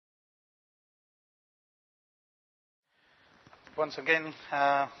Once again,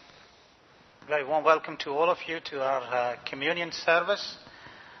 very warm welcome to all of you to our communion service.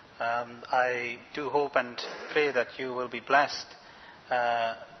 I do hope and pray that you will be blessed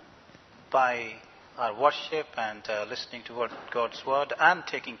by our worship and listening to God's word and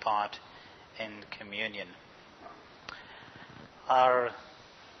taking part in communion. Our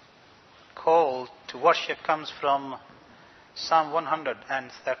call to worship comes from Psalm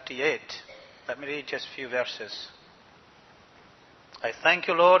 138. Let me read just a few verses. I thank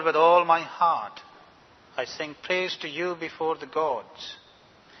you, Lord, with all my heart. I sing praise to you before the gods.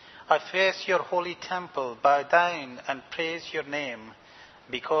 I face your holy temple, bow down and praise your name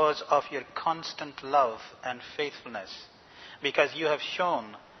because of your constant love and faithfulness, because you have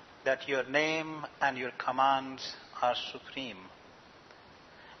shown that your name and your commands are supreme.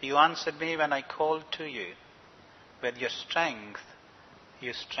 You answered me when I called to you. With your strength,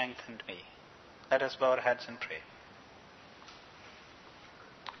 you strengthened me. Let us bow our heads and pray.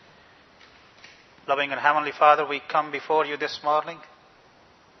 Loving and Heavenly Father, we come before you this morning.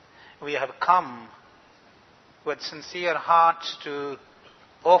 We have come with sincere hearts to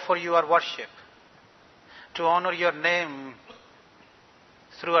offer you our worship, to honor your name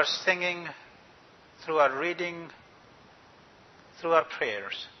through our singing, through our reading, through our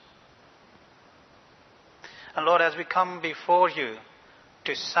prayers. And Lord, as we come before you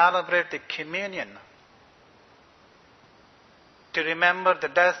to celebrate the communion, to remember the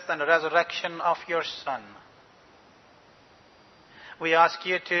death and resurrection of your Son, we ask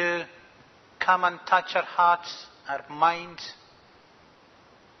you to come and touch our hearts, our minds,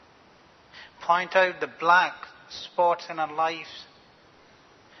 point out the black spots in our lives,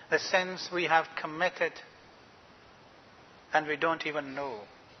 the sins we have committed and we don't even know.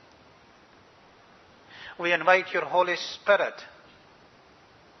 We invite your Holy Spirit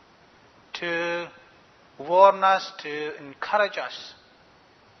to warn us, to encourage us,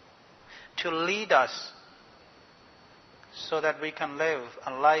 to lead us so that we can live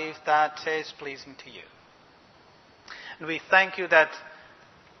a life that is pleasing to you. And we thank you that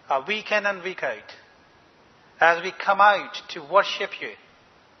week in and week out, as we come out to worship you,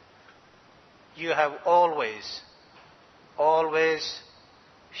 you have always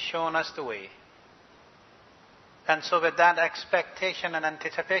shown us the way. And so with that expectation and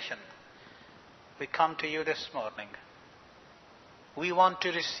anticipation, we come to you this morning. We want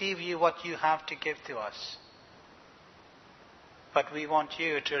to receive you what you have to give to us. But we want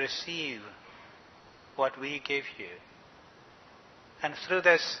you to receive what we give you. And through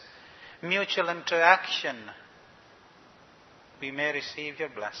this mutual interaction, we may receive your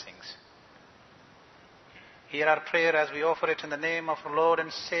blessings. Hear our prayer as we offer it in the name of our Lord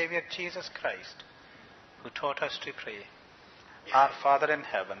and Savior Jesus Christ, who taught us to pray. Our Father in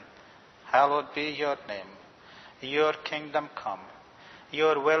heaven, hallowed be your name. Your kingdom come.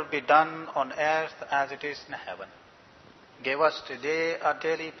 Your will be done on earth as it is in heaven. Give us today our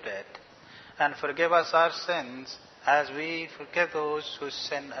daily bread, and forgive us our sins as we forgive those who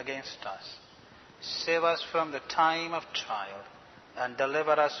sin against us. Save us from the time of trial, and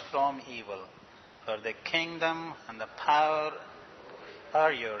deliver us from evil. For the kingdom and the power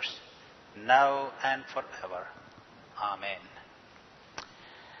are yours, now and forever. Amen.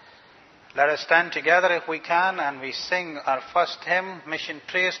 Let us stand together if we can, and we sing our first hymn, Mission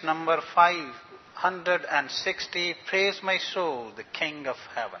Praise number 560, Praise My Soul, the King of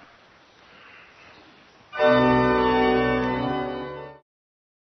Heaven.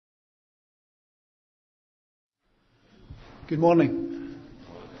 Good morning.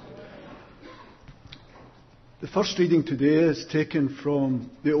 The first reading today is taken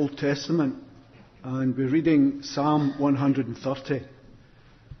from the Old Testament, and we're reading Psalm 130.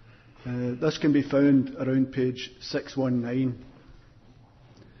 This can be found around page 619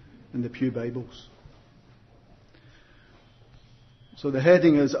 in the Pew Bibles. So the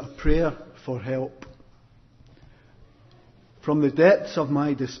heading is A Prayer for Help. From the depths of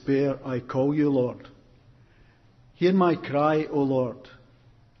my despair I call you, Lord. Hear my cry, O Lord.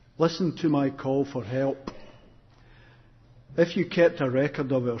 Listen to my call for help. If you kept a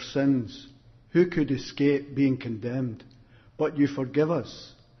record of our sins, who could escape being condemned? But you forgive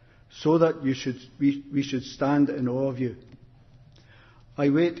us, so that we should stand in awe of you. I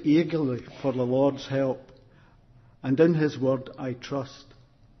wait eagerly for the Lord's help, and in his word I trust.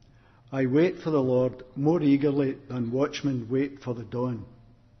 I wait for the Lord more eagerly than watchmen wait for the dawn.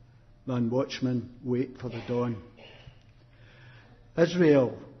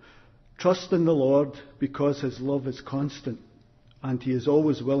 Israel, trust in the Lord because his love is constant, and he is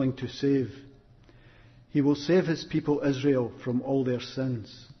always willing to save. He will save his people Israel from all their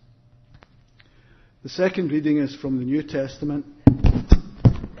sins. The second reading is from the New Testament,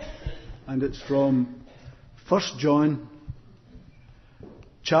 and it's from 1 John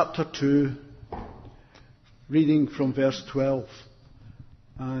chapter 2, reading from verse 12.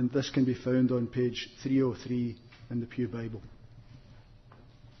 And this can be found on page 303 in the Pew Bible.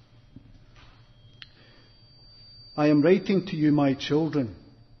 I am writing to you, my children,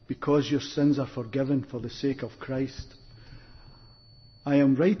 because your sins are forgiven for the sake of Christ. I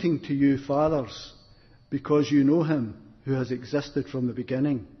am writing to you, fathers, because you know him who has existed from the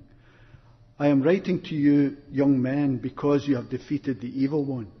beginning. I am writing to you, young men, because you have defeated the evil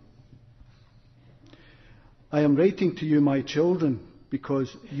one. I am writing to you, my children,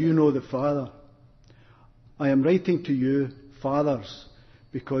 because you know the Father. I am writing to you, fathers,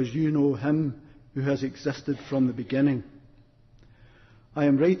 because you know him who has existed from the beginning. I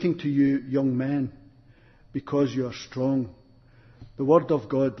am writing to you, young men, because you are strong. The word of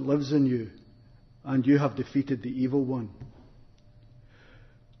God lives in you, and you have defeated the evil one.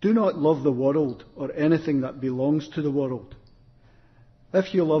 Do not love the world or anything that belongs to the world.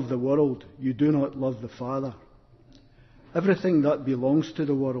 If you love the world, you do not love the Father. Everything that belongs to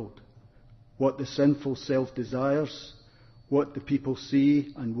the world, what the sinful self desires, what the people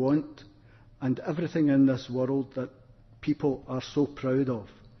see and want, and everything in this world that people are so proud of,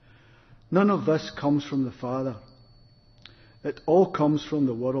 none of this comes from the Father. It all comes from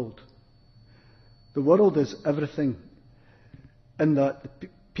the world. The world is everything in that the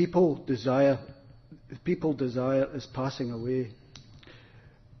people desire is passing away.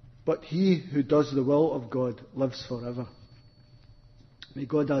 But he who does the will of God lives forever. May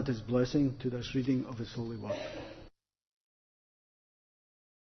God add his blessing to this reading of his holy word.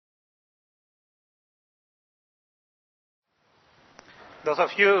 Those of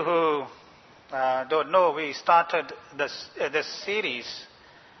you who don't know, we started this series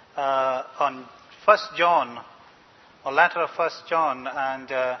on 1 John, or letter of 1 John,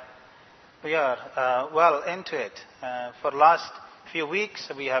 and we are well into it. For the last few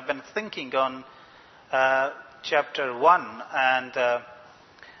weeks, we have been thinking on chapter 1 and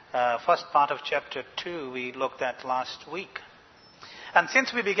first part of chapter 2 we looked at last week. And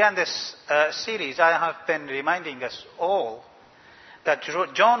since we began this series, I have been reminding us all that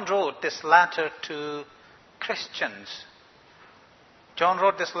John wrote this letter to Christians. John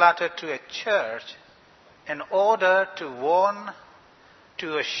wrote this letter to a church in order to warn,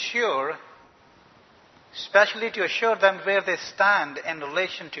 to assure, especially to assure them where they stand in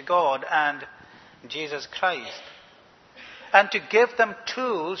relation to God and Jesus Christ, and to give them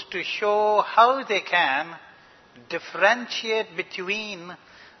tools to show how they can differentiate between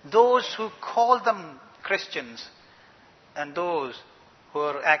those who call them Christians and those who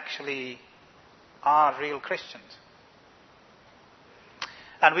are real Christians.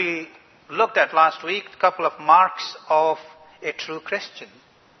 And we looked at last week a couple of marks of a true Christian.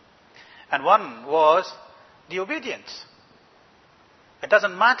 And one was the obedience. It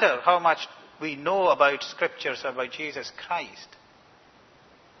doesn't matter how much we know about scriptures about Jesus Christ.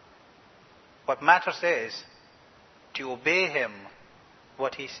 What matters is to obey him,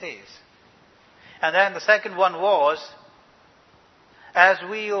 what he says. And then the second one was, as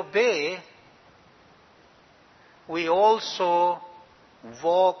we obey, we also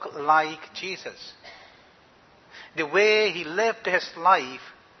walk like Jesus. The way he lived his life,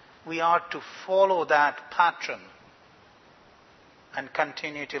 we are to follow that pattern and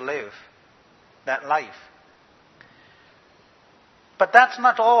continue to live that life. But that's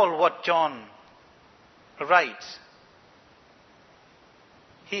not all what John writes.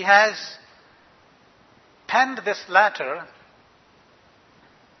 He has penned this letter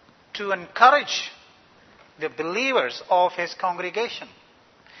to encourage the believers of his congregation.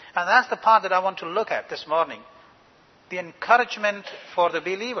 And that's the part that I want to look at this morning. The encouragement for the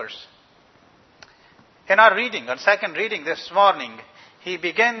believers. In our reading, our second reading this morning, he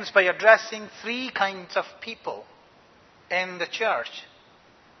begins by addressing three kinds of people in the church.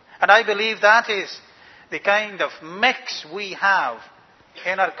 And I believe that is the kind of mix we have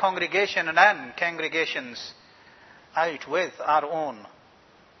in our congregation and congregations out with our own.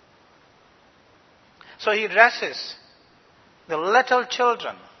 So he addresses the little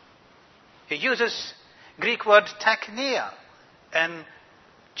children. He uses Greek word teknia in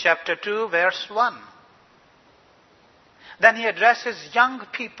chapter 2, verse 1. Then he addresses young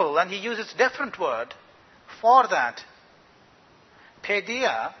people, and he uses different word for that.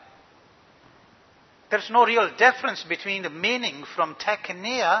 Paideia. There's no real difference between the meaning from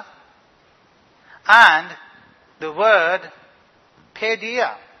teknia and the word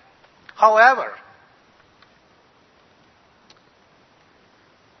paideia. However,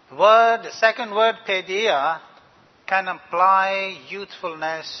 The second word, paideia, can imply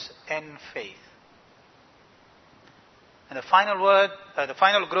youthfulness in faith. And the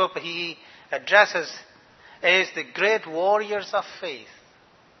final group he addresses is the great warriors of faith,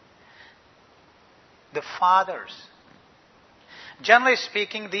 the fathers. Generally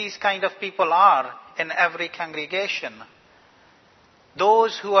speaking, these kind of people are in every congregation.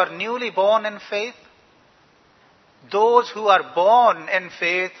 Those who are newly born in faith, those who are born in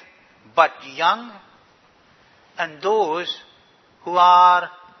faith but young, and those who are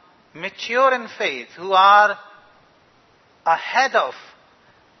mature in faith, who are ahead of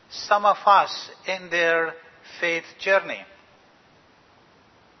some of us in their faith journey.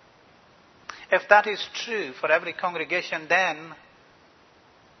 If that is true for every congregation, then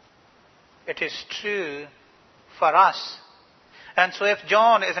it is true for us. And so if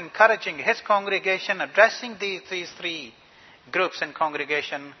John is encouraging his congregation, addressing these three groups in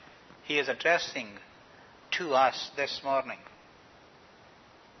congregation, he is addressing to us this morning.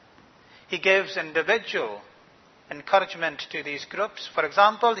 He gives individual encouragement to these groups. For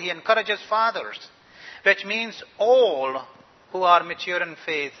example, he encourages fathers, which means all who are mature in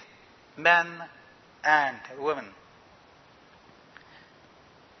faith, men and women.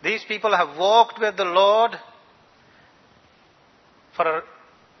 These people have walked with the Lord for a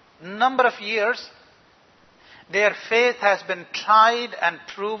number of years. Their faith has been tried and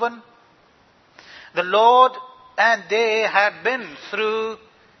proven. The Lord and they had been through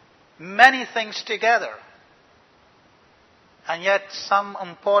many things together. And yet some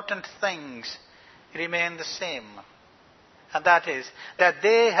important things remain the same. And that is that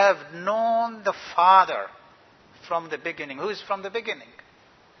they have known the Father from the beginning. Who is from the beginning?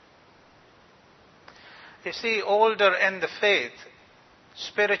 You see, older in the faith,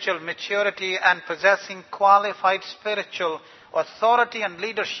 spiritual maturity and possessing qualified spiritual authority and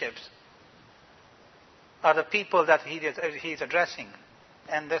leadership are the people that he is addressing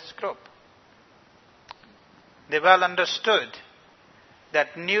in this group. They well understood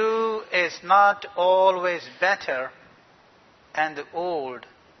that new is not always better and the old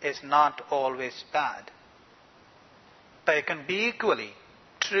is not always bad. But it can be equally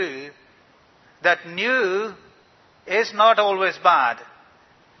true that new is not always bad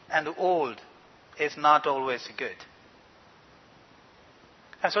and the old is not always good.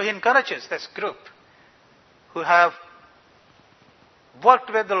 And so he encourages this group who have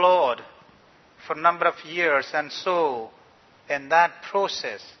worked with the Lord for a number of years, and so in that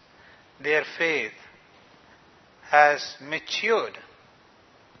process their faith has matured.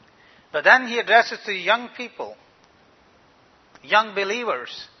 But then he addresses the young people, young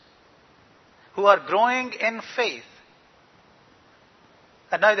believers who are growing in faith.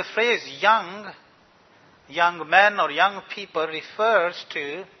 And now the phrase young men or young people refers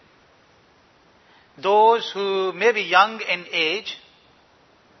to those who may be young in age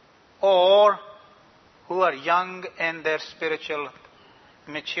or who are young in their spiritual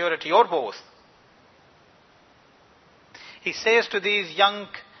maturity, or both. He says to these young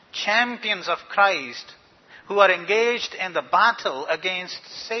champions of Christ who are engaged in the battle against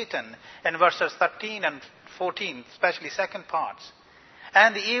Satan in verses 13 and 14, especially second parts,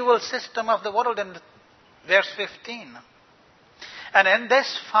 and the evil system of the world in verse 15. And in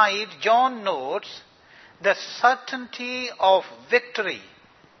this fight, John notes the certainty of victory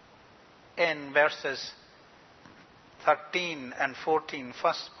in verses 13 and 14,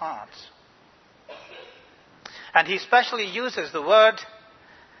 first parts. And he especially uses the word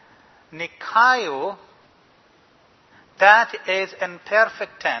Nikaio, that is in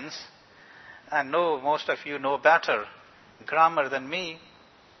perfect tense. I know most of you know better grammar than me.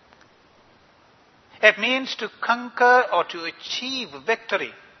 It means to conquer or to achieve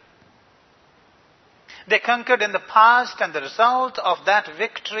victory. They conquered in the past, and the result of that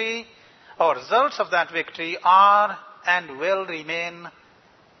victory, or results of that victory, are and will remain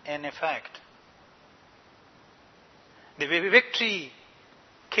in effect. The victory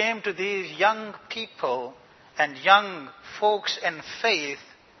came to these young people and young folks in faith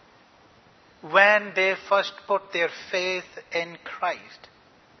when they first put their faith in Christ.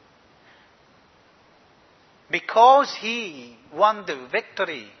 Because he won the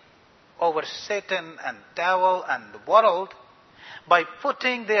victory over Satan and devil and the world, by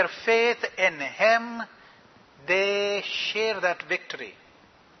putting their faith in him, they share that victory.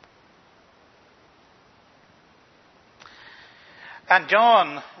 And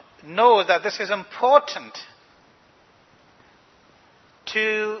John knows that this is important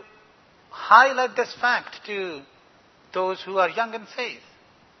to highlight this fact to those who are young in faith.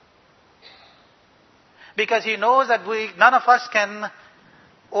 Because he knows that none of us can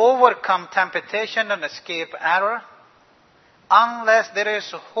overcome temptation and escape error. Unless there is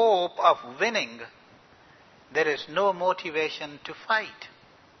hope of winning, there is no motivation to fight.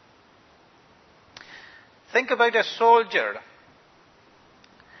 Think about a soldier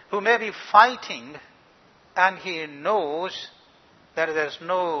who may be fighting and he knows that there is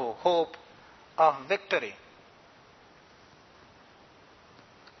no hope of victory.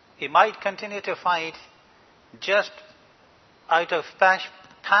 He might continue to fight just out of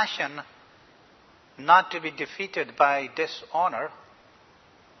passion, not to be defeated by dishonor.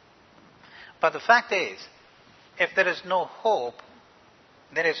 But the fact is, if there is no hope,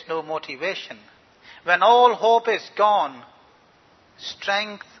 there is no motivation. When all hope is gone,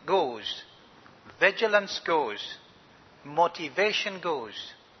 strength goes, vigilance goes, motivation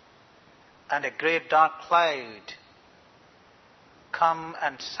goes, and a great dark cloud come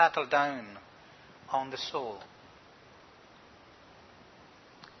and settle down on the soul.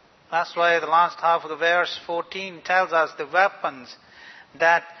 That's why the last half of the verse 14 tells us the weapons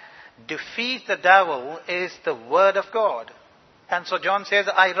that defeat the devil is the word of God. And so John says,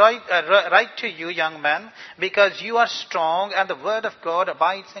 I write to you, young men, because you are strong and the word of God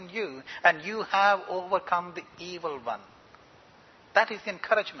abides in you, and you have overcome the evil one. That is the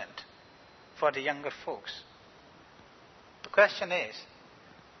encouragement for the younger folks. The question is,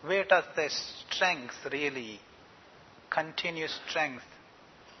 where does this strength really, continuous strength,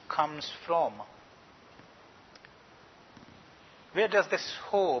 comes from? Where does this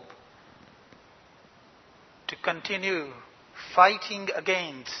hope to continue fighting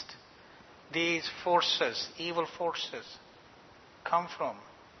against these forces, evil forces, come from?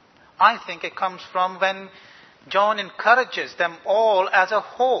 I think it comes from when John encourages them all as a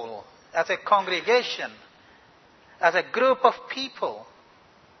whole, as a congregation, as a group of people,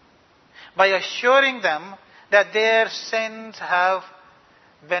 by assuring them that their sins have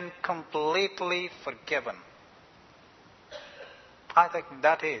been completely forgiven. I think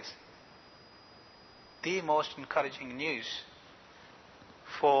that is the most encouraging news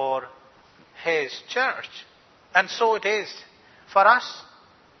for his church. And so it is for us.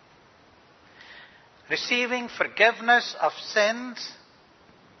 Receiving forgiveness of sins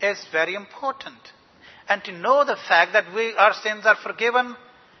is very important. And to know the fact that our sins are forgiven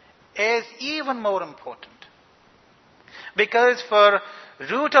is even more important. Because for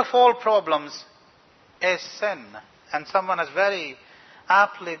root of all problems is sin. And someone has very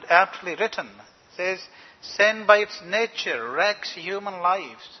aptly written, says, sin by its nature wrecks human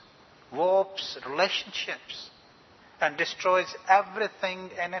lives, warps relationships, and destroys everything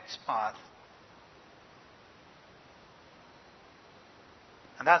in its path.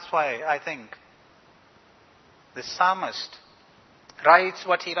 And that's why I think the psalmist writes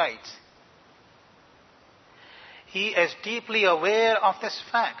what he writes. He is deeply aware of this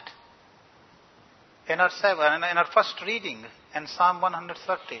fact. In our first reading in Psalm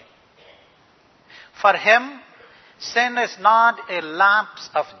 130. For him, sin is not a lapse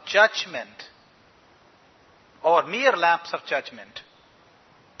of judgment, or mere lapse of judgment,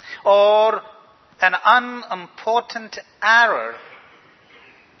 or an unimportant error,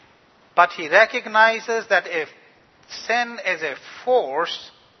 but he recognizes that if sin is a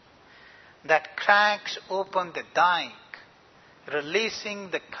force that cracks open the dike,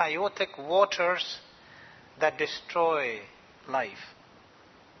 releasing the chaotic waters that destroy life.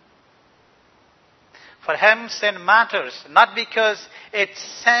 For him, sin matters, not because it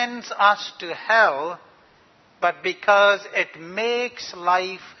sends us to hell, but because it makes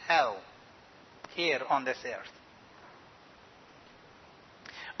life hell here on this earth.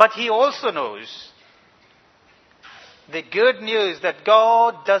 But he also knows the good news that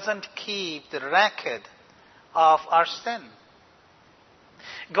God doesn't keep the record of our sin.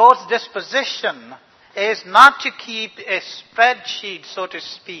 God's disposition is not to keep a spreadsheet, so to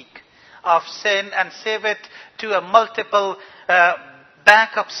speak, of sin and save it to a multiple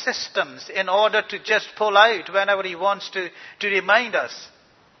backup systems in order to just pull out whenever he wants to remind us,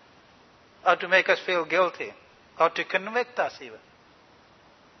 or to make us feel guilty, or to convict us even.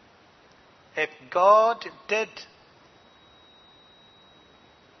 If God did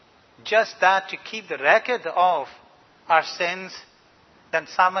just that to keep the record of our sins, then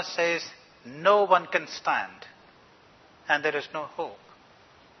Psalmist says, no one can stand, and there is no hope.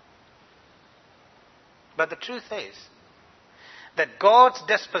 But the truth is that God's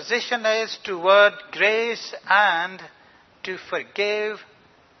disposition is toward grace and to forgive,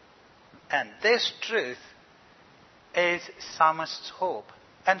 and this truth is Psalmist's hope.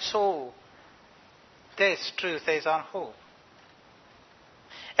 And so, this truth is our hope.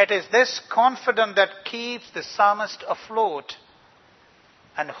 It is this confidence that keeps the psalmist afloat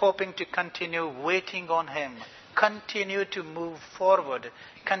and hoping to continue waiting on Him, continue to move forward,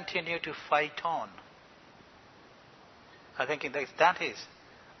 continue to fight on. I think that is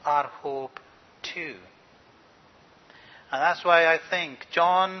our hope too. And that's why I think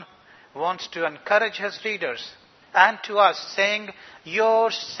John wants to encourage his readers and to us, saying,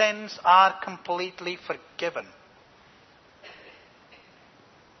 your sins are completely forgiven.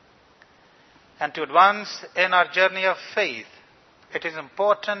 And to advance in our journey of faith, it is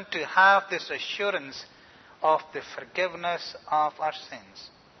important to have this assurance of the forgiveness of our sins.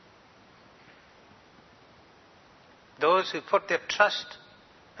 Those who put their trust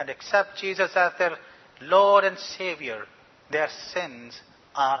and accept Jesus as their Lord and Savior, their sins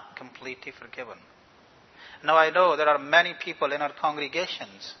are completely forgiven. Now I know there are many people in our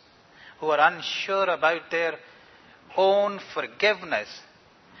congregations who are unsure about their own forgiveness,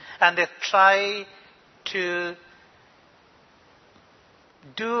 and they try to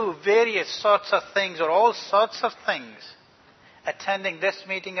do various sorts of things or all sorts of things, attending this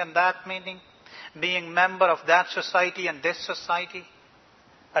meeting and that meeting, being member of that society and this society,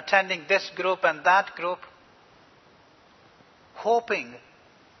 attending this group and that group, hoping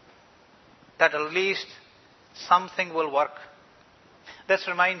that at least something will work. This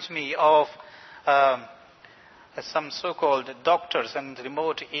reminds me of some so-called doctors in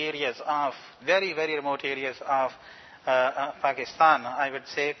remote areas of, very, very remote areas of Pakistan, I would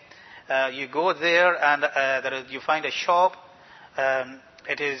say. You go there and you find a shop.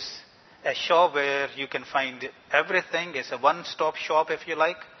 It is a shop where you can find everything. It's a one-stop shop, if you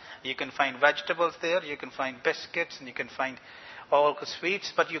like. You can find vegetables there, you can find biscuits, and you can find all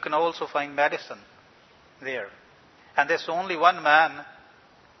sweets, but you can also find medicine there. And there's only one man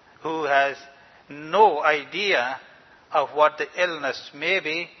who has no idea of what the illness may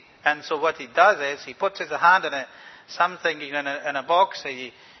be, and so what he does is he puts his hand in something in a box.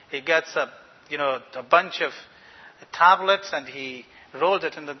 He gets a bunch of tablets, and he rolls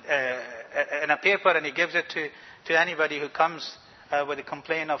it in a paper, and he gives it to anybody who comes with a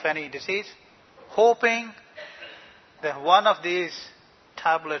complaint of any disease, hoping that one of these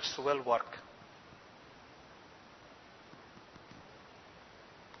tablets will work.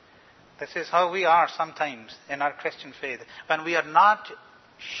 This is how we are sometimes in our Christian faith. When we are not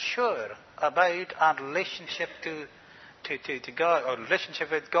sure about our relationship to God, or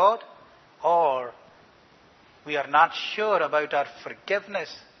relationship with God, or we are not sure about our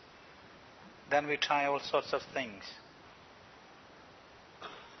forgiveness, then we try all sorts of things,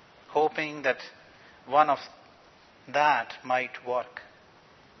 hoping that one of that might work.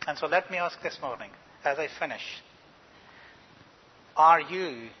 And so let me ask this morning, as I finish, are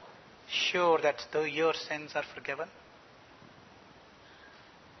you sure that your sins are forgiven?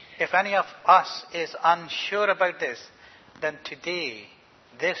 If any of us is unsure about this, then today,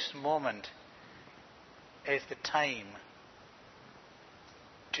 this moment, is the time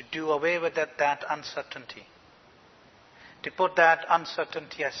to do away with that uncertainty, to put that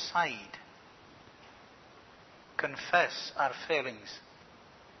uncertainty aside, confess our failings,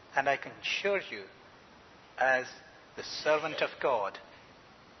 and I can assure you, as the servant of God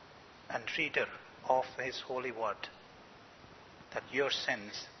and reader of His holy word, that your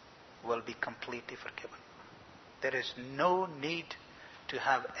sins will be completely forgiven. There is no need to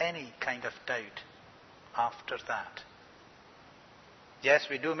have any kind of doubt after that. Yes,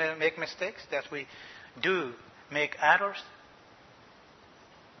 we do make mistakes. Yes, we do make errors.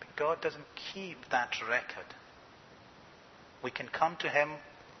 But God doesn't keep that record. We can come to Him,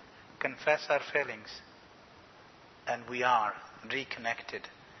 confess our failings, and we are reconnected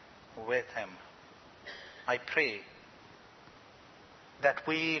with Him. I pray that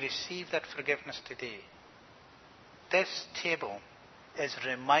we receive that forgiveness today. This table is a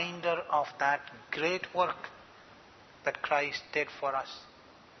reminder of that great work that Christ did for us,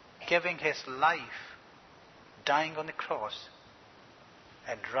 giving His life, dying on the cross,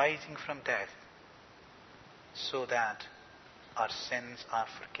 and rising from death, so that our sins are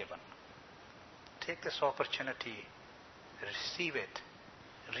forgiven. Take this opportunity, receive it,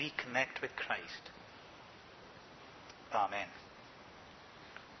 reconnect with Christ. Amen.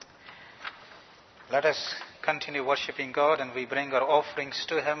 Let us continue worshipping God, and we bring our offerings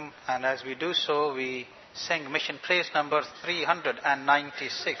to Him, and as we do so, we sing mission praise number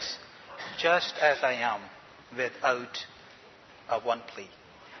 396, Just As I Am, without a one plea.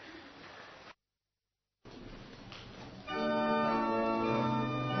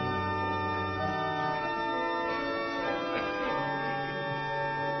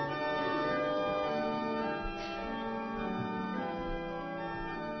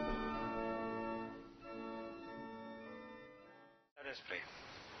 Let us pray.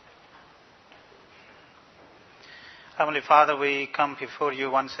 Heavenly Father, we come before you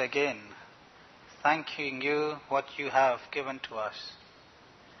once again, thanking you what you have given to us.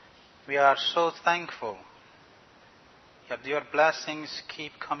 We are so thankful that your blessings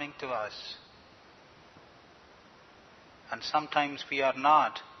keep coming to us. And sometimes we are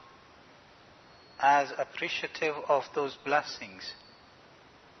not as appreciative of those blessings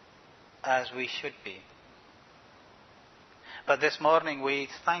as we should be. But this morning we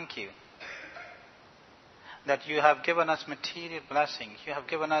thank you that you have given us material blessings. You have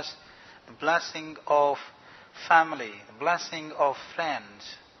given us the blessing of family, the blessing of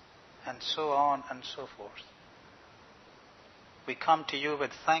friends, and so on and so forth. We come to you with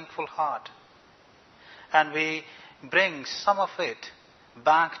thankful heart, and we bring some of it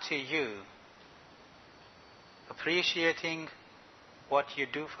back to you, appreciating what you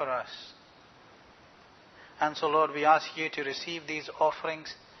do for us. And so, Lord, we ask you to receive these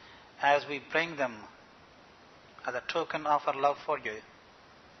offerings as we bring them as a token of our love for you.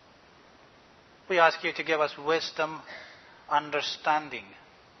 We ask you to give us wisdom, understanding,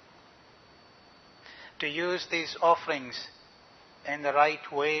 to use these offerings in the right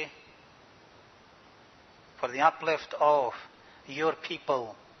way for the uplift of your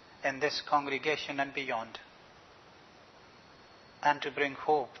people in this congregation and beyond, and to bring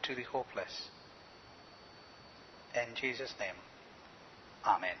hope to the hopeless. In Jesus' name,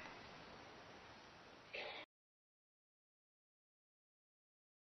 Amen.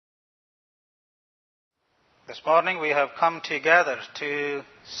 This morning we have come together to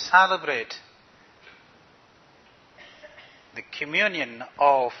celebrate the communion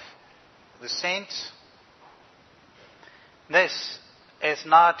of the saints. This is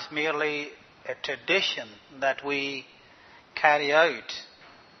not merely a tradition that we carry out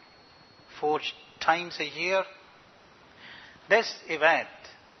 4 times a year. This event,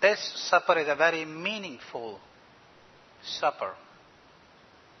 this supper is a very meaningful supper.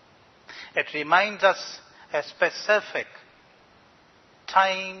 It reminds us a specific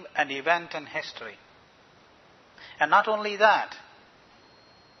time and event in history. And not only that,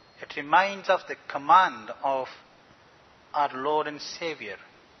 it reminds of the command of our Lord and Savior,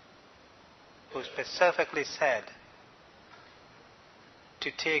 who specifically said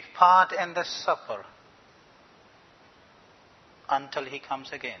to take part in the supper until he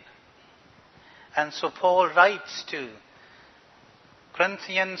comes again. And so Paul writes to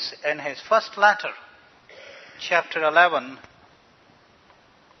Corinthians in his first letter, chapter 11,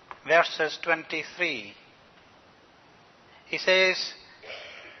 verses 23. He says,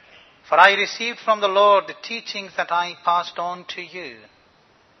 "For I received from the Lord the teachings that I passed on to you,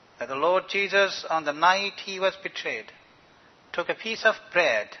 that the Lord Jesus, on the night he was betrayed, took a piece of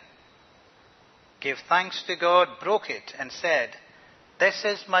bread, gave thanks to God, broke it, and said, 'This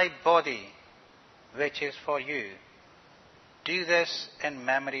is my body, which is for you. Do this in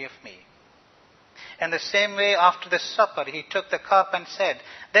memory of me.' In the same way, after the supper, he took the cup and said,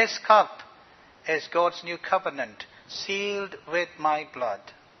 'This cup is God's new covenant, sealed with my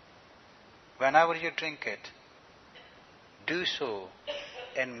blood. Whenever you drink it, do so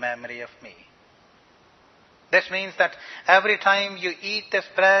in memory of me.'" This means that every time you eat this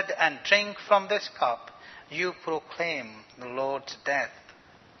bread and drink from this cup, you proclaim the Lord's death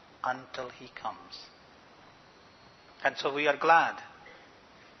until he comes. And so we are glad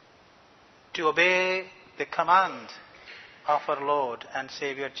to obey the command of our Lord and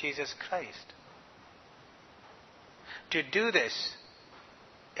Savior Jesus Christ, to do this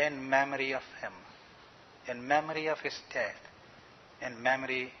in memory of him, in memory of his death, in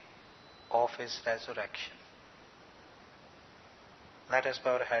memory of his resurrection. Let us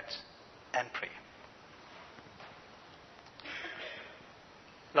bow our heads and pray.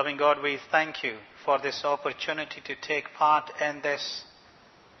 Loving God, we thank you for this opportunity to take part in this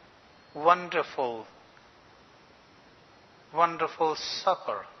wonderful, wonderful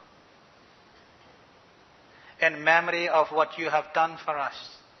supper in memory of what you have done for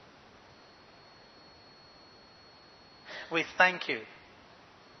us. We thank you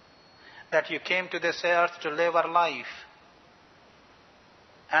that you came to this earth to live our life,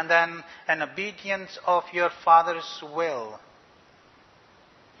 and then in obedience of your Father's will,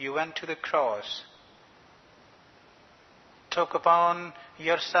 you went to the cross, took upon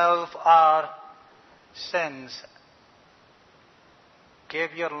yourself our sins,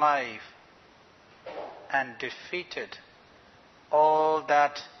 gave your life, and defeated all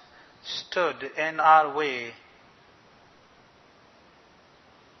that stood in our way.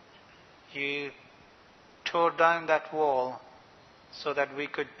 You tore down that wall so that we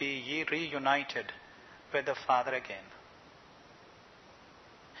could be reunited with the Father again.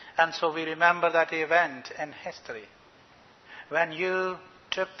 And so we remember that event in history. when you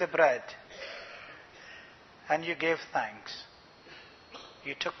took the bread and you gave thanks,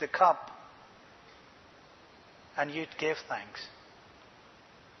 you took the cup and you gave thanks.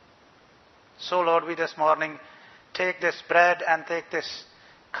 So Lord, we this morning take this bread and take this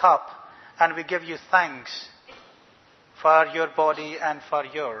cup and we give you thanks for your body and for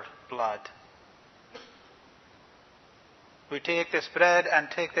your blood. We take this bread and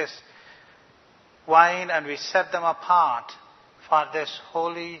take this wine and we set them apart for this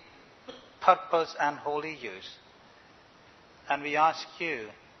holy purpose and holy use. And we ask you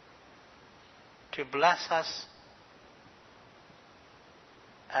to bless us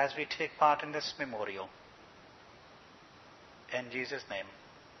as we take part in this memorial. In Jesus' name,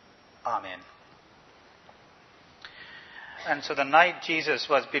 Amen. And so the night Jesus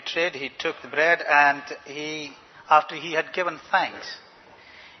was betrayed, he took the bread and after he had given thanks,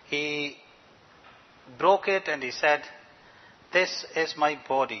 he broke it and he said, "This is my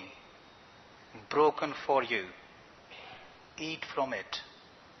body, broken for you. Eat from it,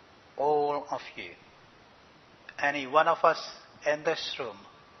 all of you." Any one of us in this room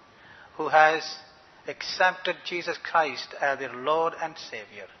who has accepted Jesus Christ as their Lord and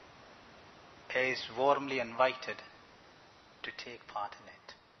Savior is warmly invited to take part in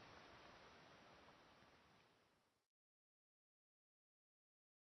it.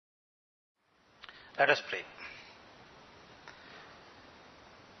 Let us pray.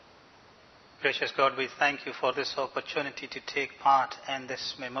 Gracious God, we thank you for this opportunity to take part in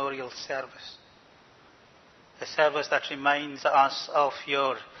this memorial service. A service that reminds us of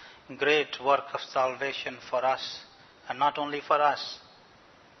your great work of salvation for us, and not only for us,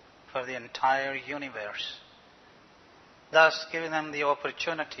 for the entire universe. Thus giving them the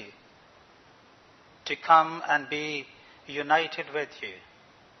opportunity to come and be united with you,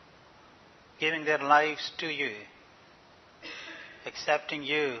 giving their lives to you, accepting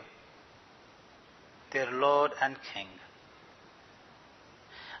you, their Lord and King.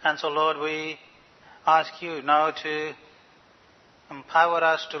 And so, Lord, we ask you now to empower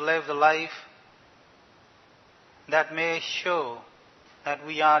us to live the life that may show that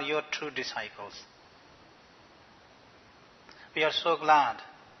we are your true disciples. We are so glad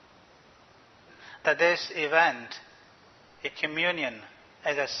that this event, a communion,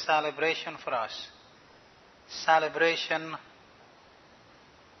 is a celebration for us. Celebration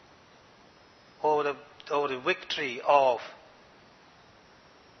over the victory of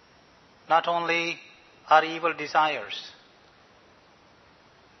not only our evil desires,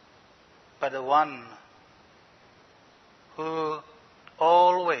 but the one who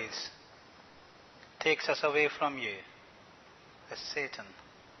always takes us away from you, is Satan.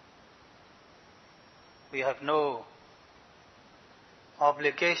 We have no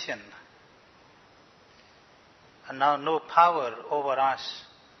obligation and now no power over us.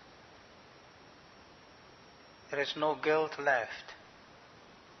 There is no guilt left.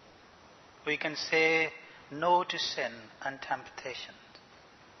 We can say no to sin and temptation.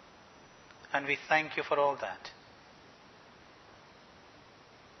 And we thank you for all that.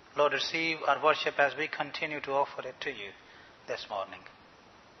 Lord, receive our worship as we continue to offer it to you this morning.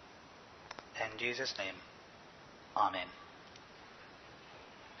 In Jesus' name, Amen.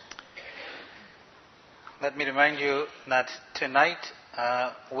 Let me remind you that tonight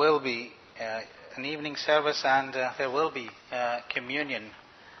will be an evening service, and there will be communion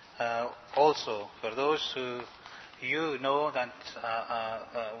also for those who you know that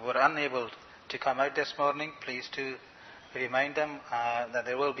were unable to come out this morning. Please do remind them that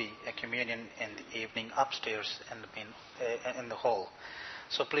there will be a communion in the evening upstairs in the hall.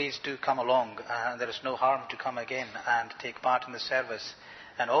 So please do come along. There is no harm to come again and take part in the service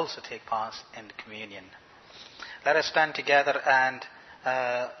and also take part in the communion. Let us stand together and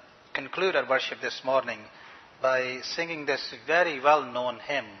conclude our worship this morning by singing this very well-known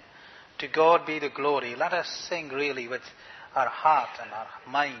hymn, "To God Be the Glory." Let us sing really with our heart and our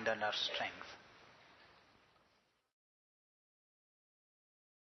mind and our strength.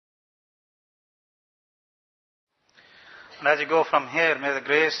 And as you go from here, may the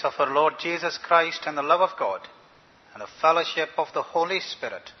grace of our Lord Jesus Christ and the love of God and the fellowship of the Holy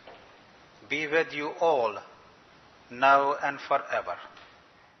Spirit be with you all, now and forever.